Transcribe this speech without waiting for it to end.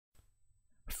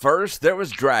First, there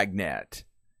was Dragnet.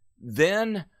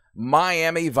 Then,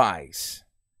 Miami Vice.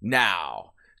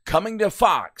 Now, coming to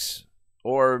Fox,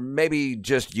 or maybe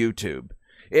just YouTube,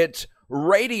 it's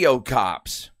Radio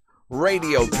Cops.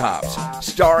 Radio Cops,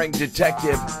 starring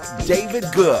Detective David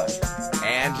Good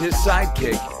and his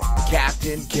sidekick,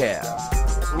 Captain Kev.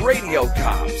 Radio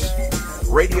Cops.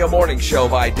 Radio morning show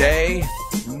by day,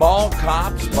 mall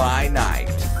cops by night.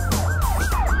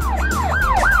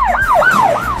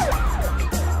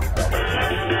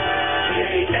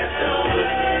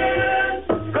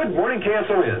 Good morning,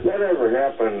 KSON. Whatever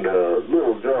happened to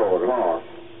Little Joe and Hoss?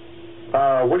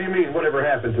 What do you mean, whatever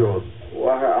happened to him? Well,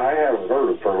 I haven't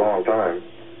heard it for a long time.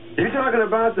 You talking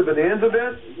about the Bonanza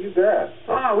bit? You bet.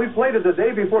 Oh, we played it the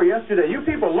day before yesterday. You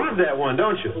people love that one,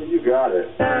 don't you? Well, you got it.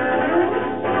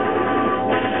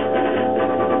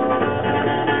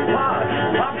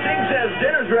 Pop Sing says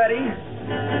dinner's ready.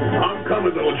 I'm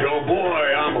coming, Little Joe. Boy,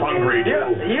 I'm hungry,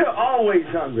 too. You're always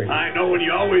hungry. I know, and you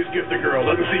always get the girl.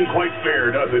 Doesn't seem quite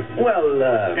fair, does it? Well,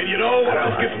 And you know what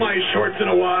else gets my shorts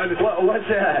in a wad? What's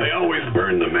that? They always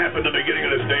burn the map in the beginning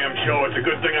of this damn show. It's a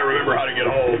good thing I remember how to get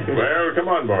home. Well,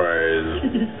 come on, boys.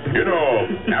 You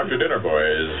know, after dinner,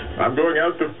 boys, I'm going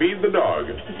out to feed the dog.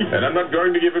 And I'm not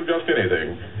going to give him just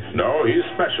anything. No, he's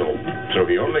special, so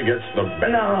he only gets the best.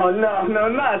 No,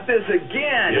 not this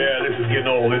again. Yeah, this is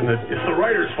getting old, isn't it? It's the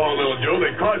writer's fault, Little Joe.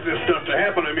 They caused this stuff to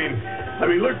happen. I mean,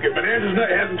 look, if Bonanza's nut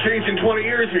hasn't changed in 20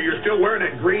 years here. You're still wearing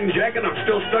that green jacket, and I'm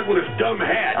still stuck with this dumb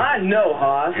hat. I know,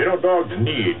 Hoss. You know, dogs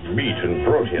need meat and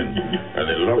protein, and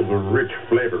they love the rich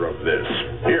flavor of this.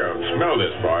 Here, smell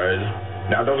this, boys.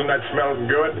 Now, doesn't that smell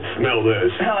good? Smell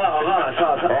this. Hoss.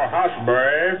 Oh, Hoss,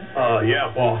 boy.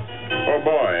 Yeah, well. Oh,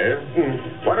 boy.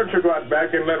 Why don't you go out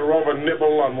back and let Rover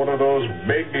nibble on one of those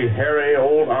big, hairy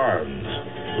old arms?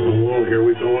 Oh, here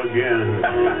we go again.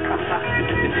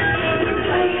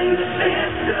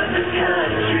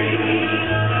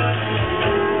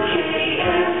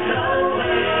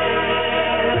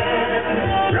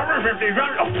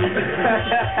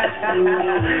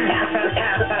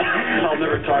 I'll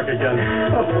never talk again.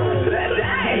 Oh,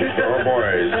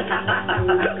 boys.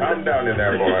 Calm down in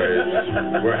there,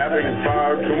 boys. We're having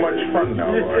far too much fun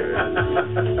now, boys.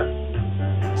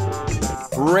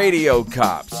 Radio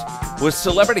Cops, with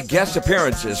celebrity guest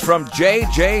appearances from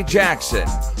J.J. Jackson,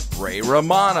 Ray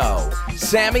Romano,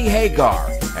 Sammy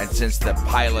Hagar, and since the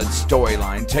pilot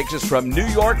storyline takes us from New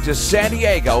York to San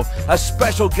Diego, a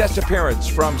special guest appearance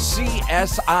from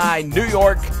CSI New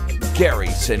York, Gary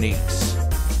Sinise.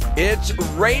 It's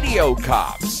Radio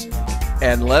Cops.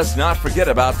 And let's not forget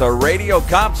about the Radio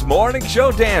Cops morning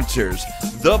show dancers,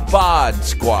 the Bod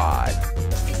Squad.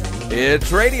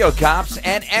 It's Radio Cops,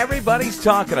 and everybody's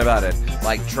talking about it,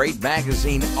 like Trade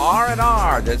Magazine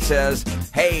R&R that says,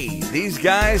 hey, these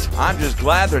guys, I'm just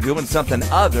glad they're doing something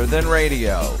other than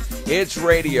radio. It's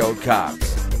Radio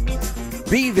Cops.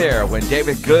 Be there when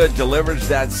David Good delivers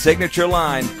that signature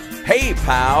line, hey,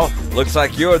 pal, looks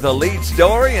like you're the lead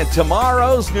story in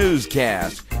tomorrow's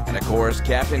newscast. And, of course,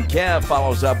 Captain Kev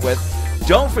follows up with,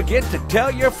 don't forget to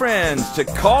tell your friends to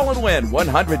call and win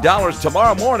 $100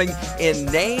 tomorrow morning in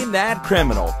Name That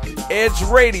Criminal. It's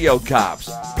Radio Cops,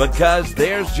 because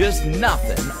there's just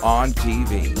nothing on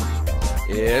TV.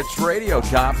 It's Radio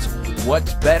Cops.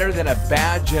 What's better than a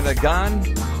badge and a gun?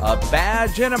 A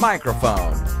badge and a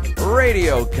microphone.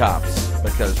 Radio Cops,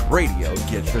 because radio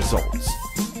gets results.